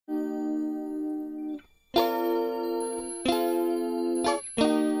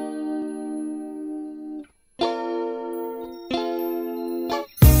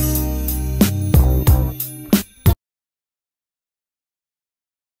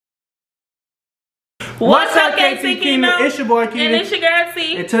What's up, KT? It's your boy Keedy. And it's your girl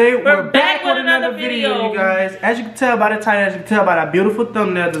T. And today we're back with another video, you guys. As you can tell by the title, as you can tell by that beautiful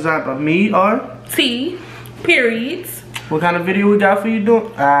thumbnail designed by me or T. Periods. What kind of video we got for you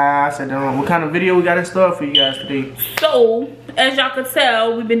doing? I said that wrong. What kind of video we got in store for you guys today? So, as y'all can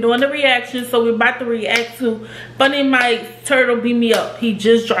tell, we've been doing the reaction, so we're about to react to Funnymike's Turtle Beat Me Up. He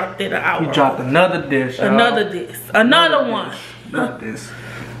just dropped it an hour. He dropped another dish. Another dish. Another one. Not this.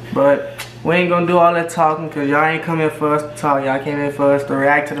 But we ain't gonna do all that talking because y'all ain't come here for us to talk. Y'all came here for us to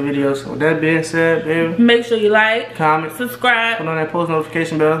react to the video. So with that being said, baby, make sure you like, comment, subscribe, put on that post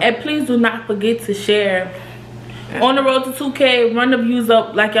notification bell, and please do not forget to share. Yeah. On the road to 2K, run the views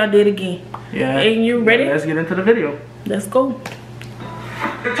up like y'all did again. Yeah. And you ready? Let's get into the video. Let's go.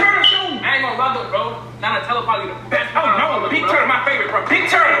 The turtle shoe. I ain't gonna love it, bro. Now the turtle probably the best. Oh no, Big Turtle, my favorite, bro. Big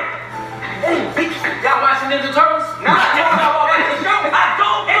Turtle. Y'all watching Ninja Turtles? Nah, I don't watch the show. I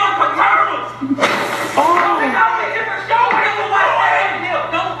don't fuck with turtles. Oh. It's a show.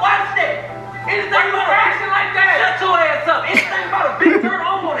 Don't watch that. Anything about action like that. Shut your ass up. Anything about a big turtle,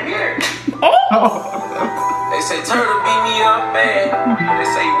 I wanna hear it. Oh. They say turtle beat me up bad. They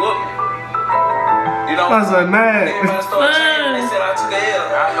say whoop. You know, I was like, man. They said I took a L.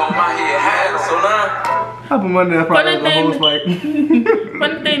 I held my head high, so now. I put money in front of the whole fight.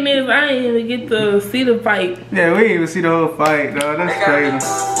 Funny thing is, I didn't even get to see the fight. Yeah, we didn't even see the whole fight, dog. That's crazy.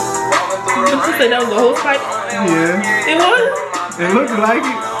 But you said that was the whole fight? Yeah. It was? It looked like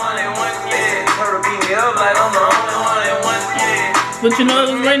it. But you know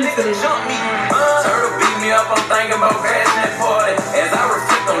it was raining today. Turtle beat me up, I'm thinking about crashing that party. As I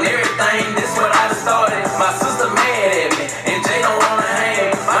reflect on everything, this what I started. My sister mad at me, and Jay don't wanna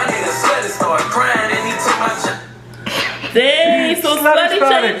hang. My nigga Slutty started crying, and he took my dang, so Slutty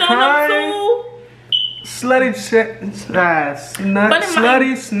changed on them too? Slutty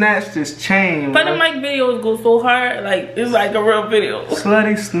snatched his chain. Funnymike videos go so hard, like it's like a real video.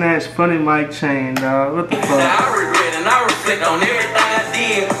 Slutty snatched Funnymike chain, dog. What the fuck? Now I regret and I reflect on everything I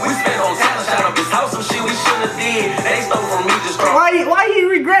did. We spent on talent shot up his house, some shit we should've did. They stole from me just why you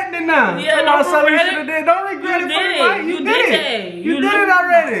regretting it now? Yeah, don't regret it. Don't regret it, Funnymike. You did it. You did it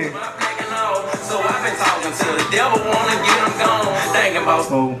already. So I've been talking to the devil, wanna get him gone. Thinking about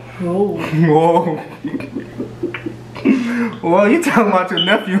whoa. Well, you talking about your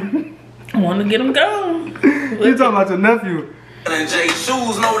nephew. I wanna get him gone. You talking about your nephew. And Jay's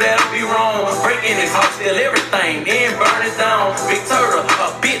shoes know that'll be wrong. Breaking his house, steal everything, then burn it down. Big Turtle,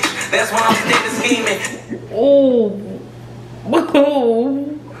 a bitch, that's why I'm steady scheming. Oh.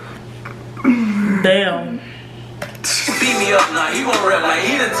 Damn. Beat me up now, he won't rap like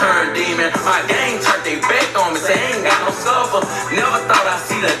he done turned demon. My gang turned they back on me, say I ain't got no suffer. Never thought I'd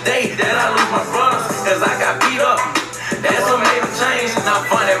see the day that I lose my brothers, cause I got beat up. That's what made him change. Now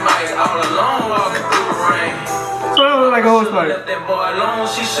Funnymike all alone walking through the rain. So it was like a whole fight. Left that boy alone,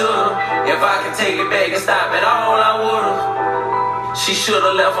 she should've. If I could take it back and stop it all, I would've. She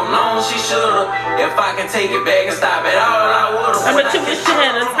should've left him alone, she should've. If I can take it back and stop it all, I would've. I bet you wish you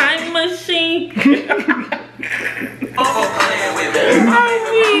had a time machine. Playing with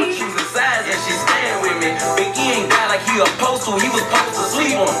me. She's the size and she's staying with me. Big E ain't die like he supposed to. He was supposed to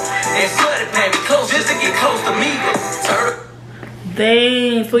sleep on. And Slutty playing me close just to get close to me.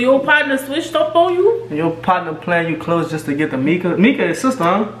 Dang, so your partner switched up on you? Your partner playing you close just to get the Mika. Mika is sister,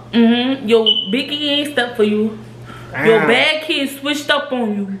 huh? Mm-hmm. Your Biggie ain't stuck for you. Damn. Your bad kid switched up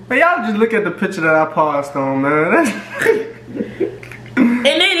on you. Man, y'all just look at the picture that I paused on, man. And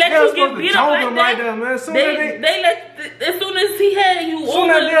they let you get beat up like that. Right there, man. As soon as he had you as soon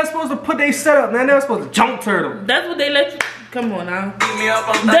as they were supposed to put their setup, man, they were supposed to jump Turtle. That's what they let you. Come on now. Beat me up,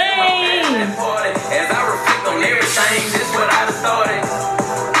 I'm dang. As I reflect on everything, this what I done started.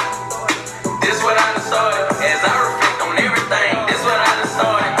 This what I done started. As I reflect on everything, this what I done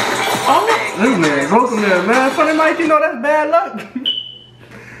started. Oh, this man broke the mirror, man. Funnymike, you know that's bad luck.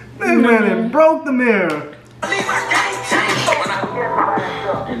 This man had broke the mirror.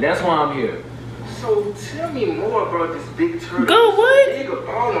 And that's why I'm here. So tell me more about this big turtle. Go what?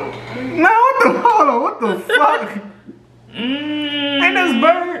 Man, what the fuck? Ain't this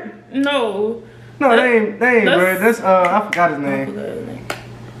Bird? No. No, they ain't Bird. That's I forgot his name.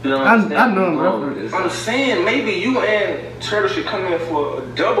 I know him. I'm saying maybe you and Turtle should come in for a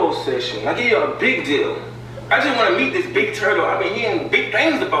double session. I give you a big deal. I just want to meet this big turtle. I've been hearing big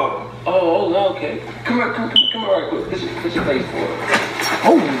things about him. Oh, okay. Come here right quick. Put your face for it.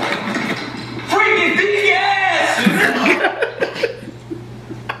 Oh. Freaking DS!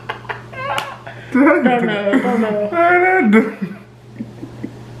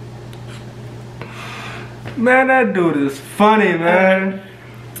 Man, that dude is funny, man.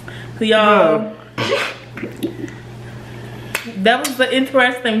 Y'all, That was an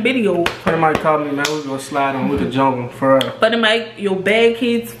interesting video. Funnymike called me, man. We was gonna slide on with the jungle for real. Funnymike, your bad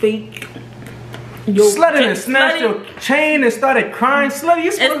kids fake. Slutty and snatched your chain and started crying. Slutty,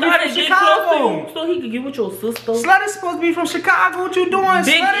 you supposed to be from Chicago. So he could get with your sister. Slutty's supposed to be from Chicago. What you doing,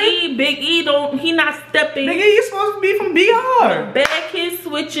 Big E don't, he not stepping. Big E, you supposed to be from BR. Bad kid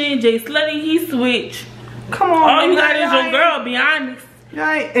switching. Jay Slutty, he switch. Come on, all you got is your girl, be honest.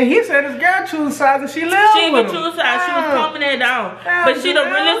 Yeah, and he said his girl choose sides and she lived She with would him. choose sides. She was calming that down. But she the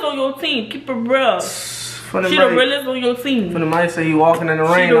realest on your team. Keep it real. She the realest on your team. Funnymike say he walking in the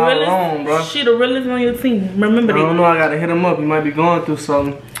rain all alone, bro. She the realest on your team. Remember that. I don't know. I gotta hit him up. He might be going through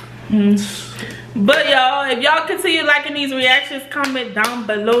something. But y'all, if y'all continue liking these reactions, comment down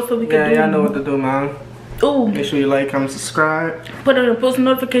below so we can do. Yeah, y'all know what to do, man. Ooh. Make sure you like, comment, subscribe. Put on the post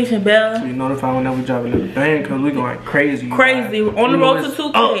notification bell. So you notify whenever we drop another thing, because we going crazy. Crazy. On the road to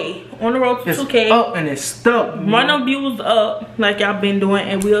 2K. On the road to 2K. It's up and it's stuck. Run them views up like y'all been doing.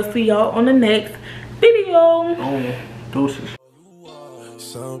 And we'll see y'all on the next video. Oh, deuces.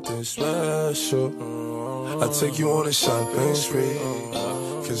 Something special. I take you on a shopping spree,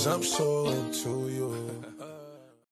 'cause I'm so into you.